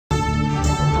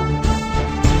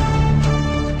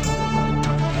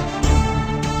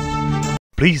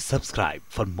Please subscribe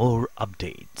for more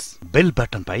updates. Bell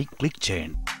button pi click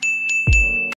చేయండి.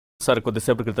 Sir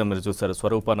కొద్దిసేపటి క్రితం మీరు చూసారు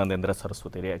స్వరూపానందేంద్ర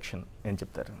సరస్వతి రియాక్షన్ ఏం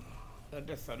చెప్తారు?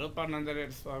 అంటే స్వరూపానందేంద్ర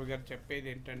స్వామి గారు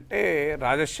చెప్పేది ఏంటంటే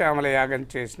రాజశ్యామల యాగం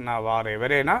చేసిన వారు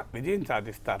ఎవరైనా విజయం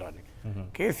సాధిస్తారు అని.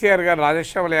 కేసీఆర్ గారు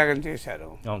రాజశ్యామల యాగం చేశారు.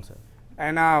 అవును సార్.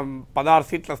 ఆయన 16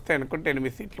 సీట్లు వస్తాయి అనుకుంటే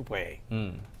 8 సీట్లు పోయాయి.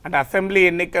 అంటే అసెంబ్లీ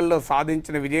ఎన్నికల్లో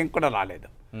సాధించిన విజయం కూడా రాలేదు.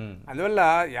 అందువల్ల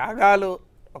యాగాలు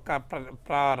ఒక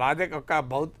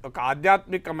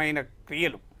ఆధ్యాత్మికమైన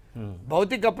క్రియలు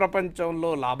భౌతిక ప్రపంచంలో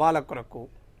లాభాల కొరకు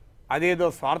అదేదో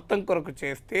స్వార్థం కొరకు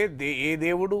చేస్తే ఏ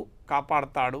దేవుడు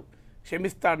కాపాడతాడు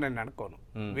క్షమిస్తాడు నేను అనుకోను.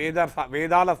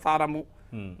 వేదాల సారము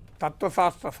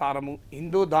తత్వశాస్త్ర సారము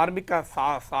హిందూ ధార్మిక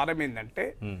సారం ఏంటంటే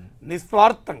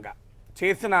నిస్వార్థంగా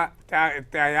చేసిన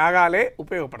యాగాలే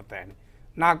ఉపయోగపడతాయని.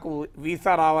 నాకు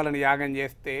వీసా రావాలని యాగం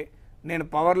చేస్తే, నేను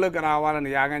పవర్లోకి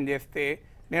రావాలని యాగం చేస్తే,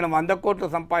 నేను 100 కోట్లు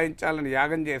సంపాదించాలని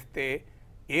యాగం చేస్తే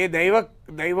ఏ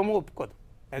దైవము ఒప్పుకోదు.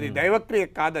 అది దైవక్రియ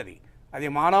కాదది, అది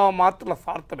మానవ మాత్రుల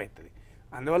స్వార్థమవుతుంది.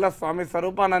 అందువల్ల స్వామి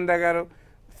స్వరూపానంద గారు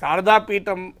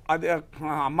శారదాపీఠం అది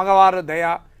అమ్మవారు దయ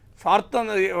స్వార్థం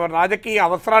రాజకీయ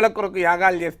అవసరాల కొరకు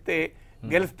యాగాలు చేస్తే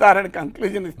గెలుస్తారని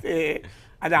కంక్లూజన్ ఇస్తే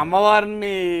అది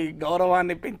అమ్మవారిని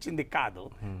గౌరవాన్ని పెంచింది కాదు.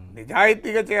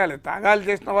 నిజాయితీగా చేయాలి. త్యాగాలు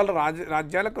చేసిన వాళ్ళు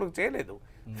రాజ్యాల కొరకు చేయలేదు.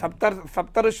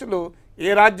 సప్త ఋషులు ఏ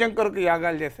రాజ్యం కొరకు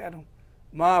యాగాలు చేశారు?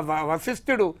 మా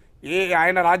వశిష్ఠుడు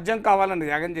ఆయన రాజ్యం కావాలని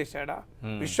యాగం చేశాడా?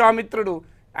 విశ్వామిత్రుడు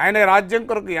ఆయన రాజ్యం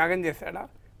కొరకు యాగం చేశాడా?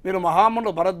 మీరు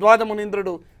మహామును భరద్వాజ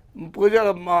మునీంద్రుడు పూజ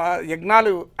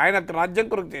యజ్ఞాలు ఆయన రాజ్యం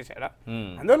కొరకు చేశాడా?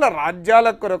 అందువల్ల రాజ్యాల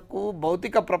కొరకు,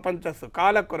 భౌతిక ప్రపంచ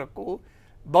సుఖాల కొరకు,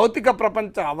 భౌతిక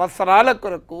ప్రపంచ అవసరాల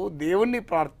కొరకు దేవుణ్ణి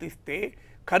ప్రార్థిస్తే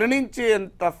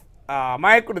కరుణించేంత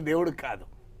అమాయకుడు దేవుడు కాదు.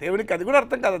 దేవునికి అది కూడా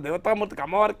అర్థం కాదు. దేవతామూర్తికి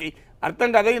అమ్మవారికి అర్థం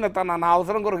కాదు ఈయన నా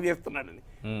అవసరం కొరకు చేస్తున్నాడని.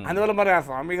 అందువల్ల మరి ఆ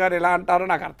స్వామి గారు ఎలా అంటారో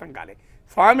నాకు అర్థం కాలే.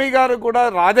 స్వామి గారు కూడా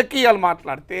రాజకీయాలు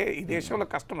మాట్లాడితే ఈ దేశంలో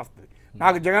కష్టం వస్తుంది.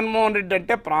 నాకు జగన్మోహన్ రెడ్డి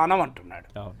అంటే ప్రాణం అంటున్నాడు.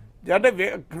 అంటే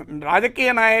రాజకీయ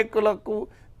నాయకులకు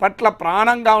పట్ల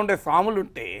ప్రాణంగా ఉండే స్వాములు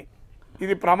ఉంటే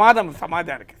ఇది ప్రమాదం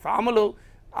సమాజానికి. స్వాములు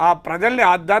ఆ ప్రజల్ని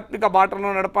ఆధ్యాత్మిక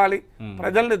బాటలో నడపాలి,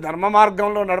 ప్రజల్ని ధర్మ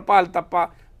మార్గంలో నడపాలి తప్ప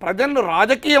ప్రజలను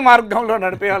రాజకీయ మార్గంలో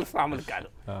నడిపేవాళ్ళు స్వాములు కాదు.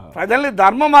 ప్రజల్ని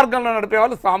ధర్మ మార్గంలో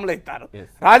నడిపేవాళ్ళు స్వాములు అవుతారు,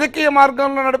 రాజకీయ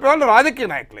మార్గంలో నడిపేవాళ్ళు రాజకీయ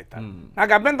నాయకులు అవుతారు.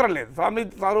 నాకు అభ్యంతరం లేదు, స్వామి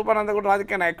స్వరూపానంద కూడా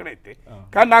రాజకీయ నాయకుడు అయితే.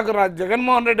 కానీ నాకు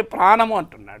జగన్మోహన్ రెడ్డి ప్రాణము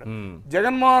అంటున్నాడు.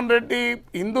 జగన్మోహన్ రెడ్డి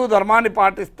హిందూ ధర్మాన్ని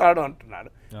పాటిస్తాడు అంటున్నాడు.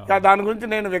 దాని గురించి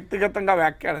నేను వ్యక్తిగతంగా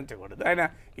వ్యాఖ్యానించకూడదు. ఆయన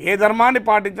ఏ ధర్మాన్ని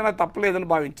పాటించినా తప్పలేదని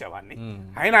భావించేవాడిని.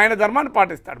 ఆయన ధర్మాన్ని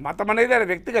పాటిస్తాడు. మతం అనేది ఆయన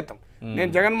వ్యక్తిగతం.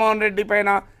 నేను జగన్మోహన్ రెడ్డి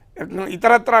పైన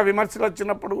ఇతరత్ర విమర్శలు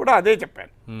వచ్చినప్పుడు కూడా అదే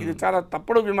చెప్పాను. ఇది చాలా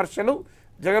తప్పుడు విమర్శలు.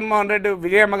 జగన్మోహన్ రెడ్డి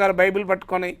విజయమ్మ గారు బైబిల్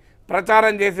పట్టుకొని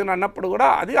ప్రచారం చేసి అన్నప్పుడు కూడా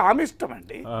అది ఆమె ఇష్టం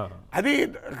అండి. అది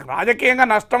రాజకీయంగా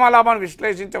నష్టమా లాభాన్ని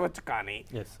విశ్లేషించవచ్చు, కానీ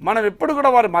మనం ఎప్పుడు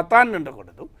కూడా వారి మతాన్ని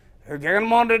ఉండకూడదు.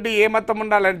 జగన్మోహన్ రెడ్డి ఏ మతం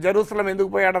ఉండాలని జెరూసలం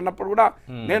ఎందుకు పోయాడు అన్నప్పుడు కూడా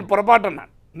నేను పొరపాటు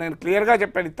అన్నాను. నేను క్లియర్గా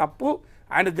చెప్పాను తప్పు.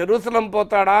 ఆయన జెరూసలం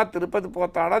పోతాడా తిరుపతి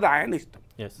పోతాడా అది ఆయన ఇష్టం,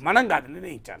 మనం కాదు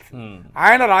నిర్ణయించాలి.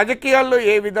 ఆయన రాజకీయాల్లో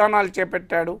ఏ విధానాలు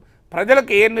చేపట్టాడు,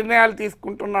 ప్రజలకు ఏ నిర్ణయాలు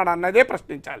తీసుకుంటున్నాడు అన్నదే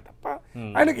ప్రశ్నించాలి తప్ప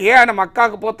ఆయన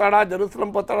మక్కాకు పోతాడా జెరూసలం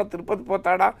పోతాడా తిరుపతి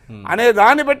పోతాడా అనే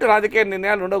దాన్ని బట్టి రాజకీయ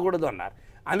నిర్ణయాలు ఉండకూడదు అన్నారు.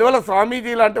 అందువల్ల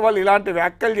స్వామీజీ లాంటి వాళ్ళు ఇలాంటి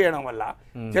వ్యాఖ్యలు చేయడం వల్ల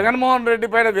జగన్మోహన్ రెడ్డి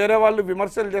పైన వేరే వాళ్ళు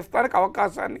విమర్శలు చేస్తానికి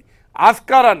అవకాశాన్ని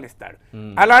ఆస్కారాన్ని ఇస్తాడు.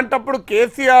 అలాంటప్పుడు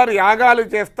కేసీఆర్ యాగాలు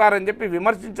చేస్తారని చెప్పి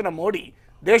విమర్శించిన మోడీ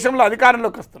దేశంలో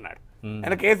అధికారంలోకి వస్తున్నాడు.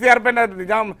 ఆయన కేసీఆర్ పైన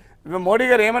మోడీ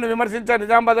గారు ఏమని విమర్శించారు?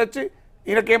 నిజామాబాద్ వచ్చి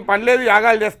ఈయనకేం పని లేదు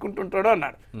యాగాలు చేసుకుంటుంటాడు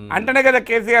అన్నాడు. అంటేనే కదా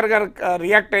కేసీఆర్ గారు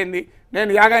రియాక్ట్ అయింది.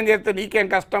 నేను యాగం చేస్తే నీకేం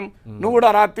కష్టం, నువ్వు కూడా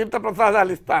రా తీర్థ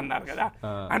ప్రసాదాలు ఇస్తా అన్నారు కదా.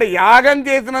 అంటే యాగం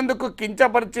చేసినందుకు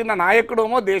కించపరిచిన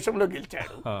నాయకుడేమో దేశంలో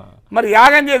గెలిచాడు, మరి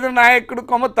యాగం చేసిన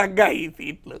నాయకుడికేమో తగ్గాయి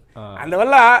సీట్లు.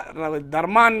 అందువల్ల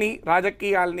ధర్మాన్ని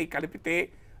రాజకీయాల్ని కలిపితే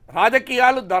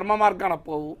రాజకీయాలు ధర్మ మార్గాన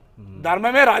పోవు,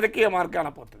 ధర్మమే రాజకీయ మార్గాన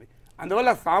పోతుంది.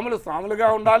 అందువల్ల స్వాములుగా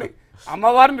ఉండాలి.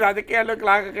 అమ్మవారిని రాజకీయాల్లోకి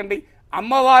లాగకండి.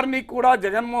 అమ్మవారిని కూడా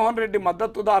జగన్మోహన్ రెడ్డి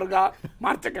మద్దతుదారుగా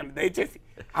మార్చకండి దయచేసి.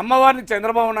 అమ్మవారిని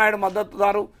చంద్రబాబు నాయుడు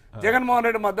మద్దతుదారు, జగన్మోహన్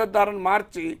రెడ్డి మద్దతుదారుని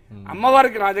మార్చి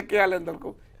అమ్మవారికి రాజకీయాలు ఎందుకు?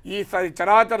 ఈ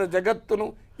చరాచర జగత్తును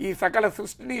ఈ సకల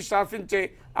సృష్టిని శాసించే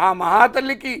ఆ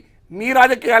మహాతల్లికి మీ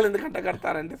రాజకీయాలు ఎందుకంటే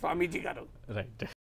కడతారండి స్వామీజీ గారు.